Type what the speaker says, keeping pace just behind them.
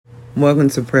Welcome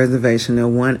to Preservation of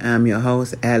One. I'm your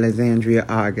host, Alexandria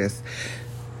August.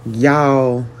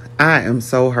 Y'all, I am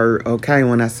so hurt, okay,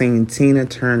 when I seen Tina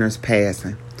Turner's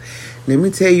passing. Let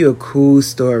me tell you a cool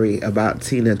story about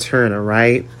Tina Turner,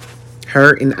 right?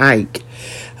 Her and Ike.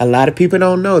 A lot of people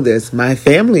don't know this. My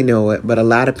family know it, but a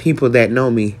lot of people that know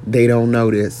me, they don't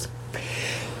know this.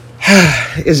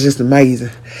 It's just amazing.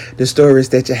 The stories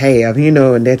that you have,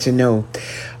 and that you know.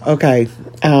 Okay,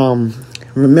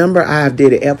 remember I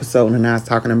did an episode and I was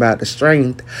talking about the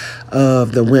strength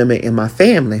of the women in my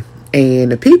family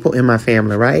and the people in my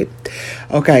family, right?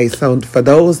 Okay, so for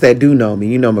those that do know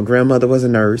me, my grandmother was a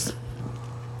nurse.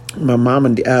 My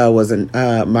mama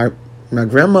my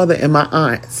grandmother and my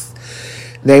aunts,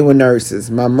 they were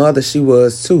nurses. My mother, she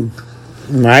was too,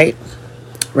 right?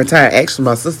 Retired. Actually,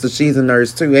 my sister, she's a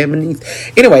nurse too. And my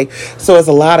niece. Anyway, so it's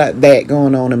a lot of that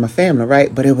going on in my family,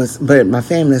 right? But my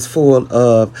family is full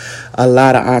of a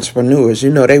lot of entrepreneurs.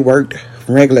 They worked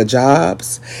regular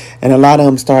jobs, and a lot of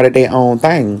them started their own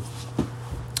thing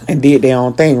and did their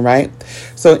own thing, right?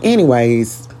 So,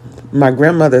 anyways, my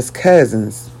grandmother's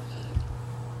cousins,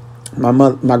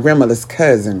 my grandmother's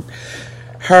cousin,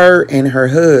 her and her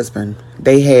husband,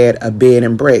 they had a bed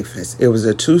and breakfast. It was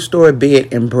a 2-story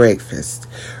bed and breakfast,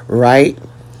 right?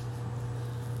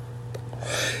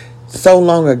 So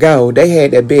long ago, they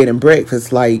had that bed and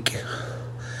breakfast like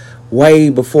way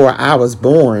before I was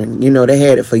born. They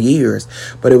had it for years,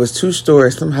 but it was 2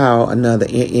 stories. Somehow or another,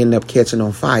 it ended up catching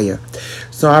on fire.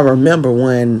 So I remember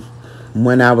when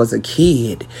I was a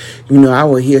kid, I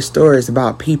would hear stories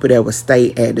about people that would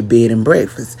stay at the bed and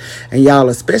breakfast. And y'all,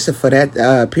 especially for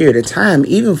that period of time,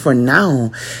 even for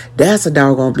now, that's a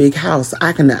doggone big house.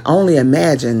 I can only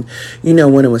imagine,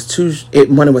 when it was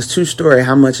 2-story,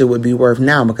 how much it would be worth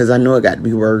now, because I know it got to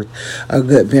be worth a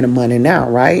good bit of money now,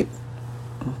 right?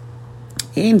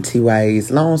 Anyways,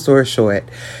 long story short,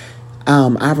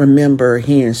 I remember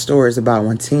hearing stories about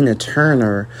when Tina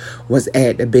Turner was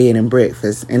at the bed and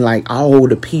breakfast, and like all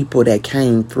the people that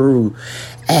came through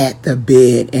at the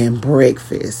bed and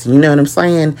breakfast. You know what I'm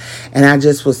saying? And I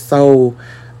just was so,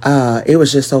 it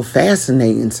was just so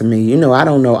fascinating to me. I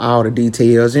don't know all the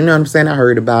details. You know what I'm saying? I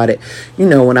heard about it,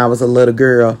 when I was a little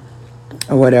girl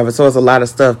or whatever. So it's a lot of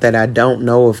stuff that I don't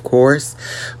know, of course.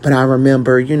 But I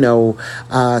remember,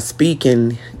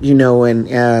 speaking,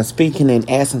 and speaking and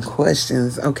asking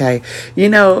questions, okay,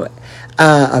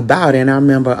 about it. And I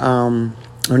remember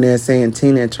when they're saying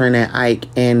Tina Turner, Ike,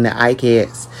 and the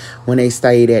Ikeettes, when they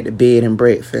stayed at the bed and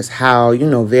breakfast, how,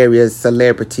 various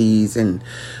celebrities and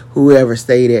whoever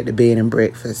stayed at the bed and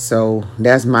breakfast. So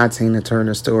that's my Tina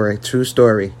Turner story. True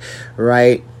story,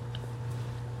 right?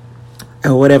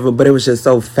 Or whatever, but it was just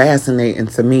so fascinating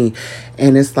to me.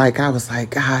 And it's like, I was like,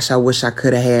 gosh, I wish I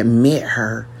could have had met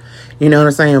her. You know what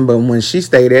I'm saying? But when she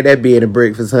stayed at that bed and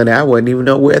breakfast, honey, I wasn't even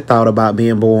nowhere thought about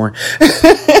being born.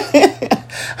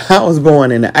 I was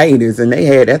born in the 80s, and they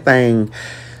had that thing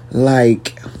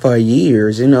like for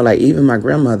years. Like even my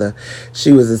grandmother,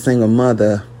 she was a single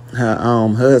mother. Her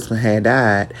husband had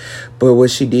died. But what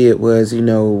she did was,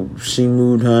 she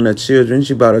moved her and her children.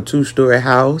 She bought a 2-story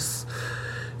house.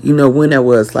 When that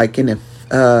was like in the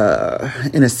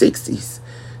 60s,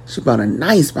 she bought a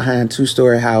nice behind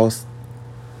 2-story house.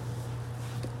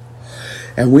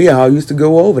 And we all used to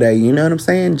go over there, you know what I'm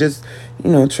saying? Just,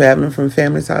 traveling from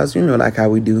family's house, like how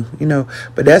we do,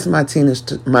 But that's my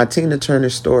Tina Turner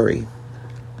story.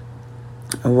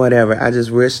 Or whatever. I just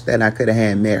wish that I could have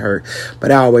had met her.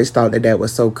 But I always thought that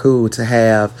was so cool to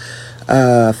have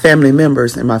family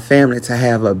members in my family to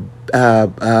have a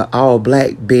all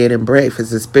black bed and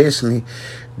breakfast, especially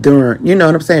during,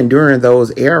 during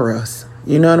those eras.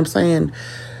 You know what I'm saying?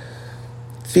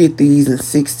 50s and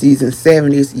 60s and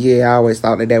 70s. Yeah, I always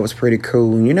thought that was pretty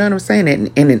cool. You know what I'm saying?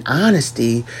 And in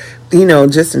honesty,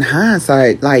 just in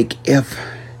hindsight, like if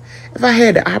I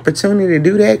had the opportunity to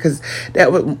do that, because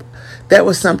that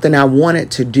was something I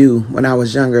wanted to do when I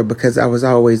was younger, because I was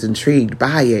always intrigued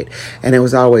by it, and it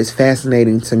was always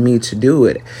fascinating to me to do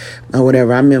it or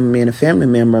whatever. I remember me and a family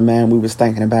member of mine, we was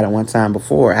thinking about it one time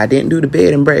before. I didn't do the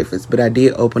bed and breakfast, but I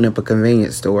did open up a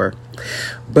convenience store.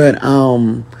 But I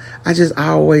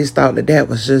always thought that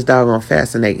was just doggone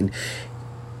fascinating.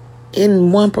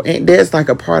 There's like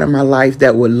a part of my life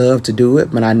that would love to do it,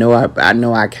 but I know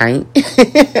I can't.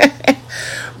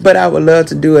 But I would love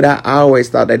to do it. I always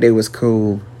thought that it was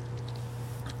cool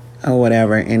or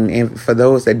whatever. And for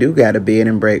those that do got a bed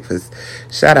and breakfast,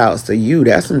 shout outs to you.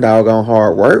 That's some doggone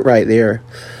hard work right there.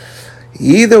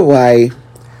 Either way,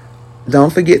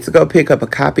 don't forget to go pick up a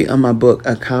copy of my book,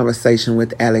 A Conversation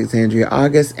with Alexandria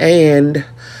August. And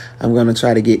I'm going to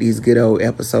try to get these good old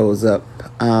episodes up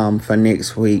for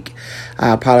next week. I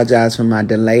apologize for my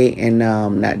delay and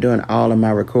not doing all of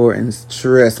my recordings.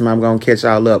 Trust me, I'm going to catch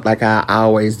y'all up like I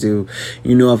always do.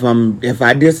 You know, if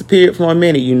I disappeared for a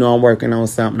minute, you know I'm working on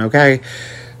something, okay?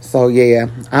 So, yeah,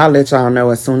 I'll let y'all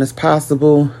know as soon as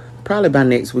possible. Probably by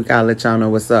next week, I'll let y'all know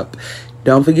what's up.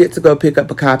 Don't forget to go pick up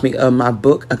a copy of my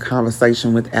book, A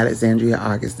Conversation with Alexandria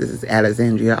August. This is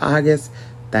Alexandria August.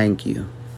 Thank you.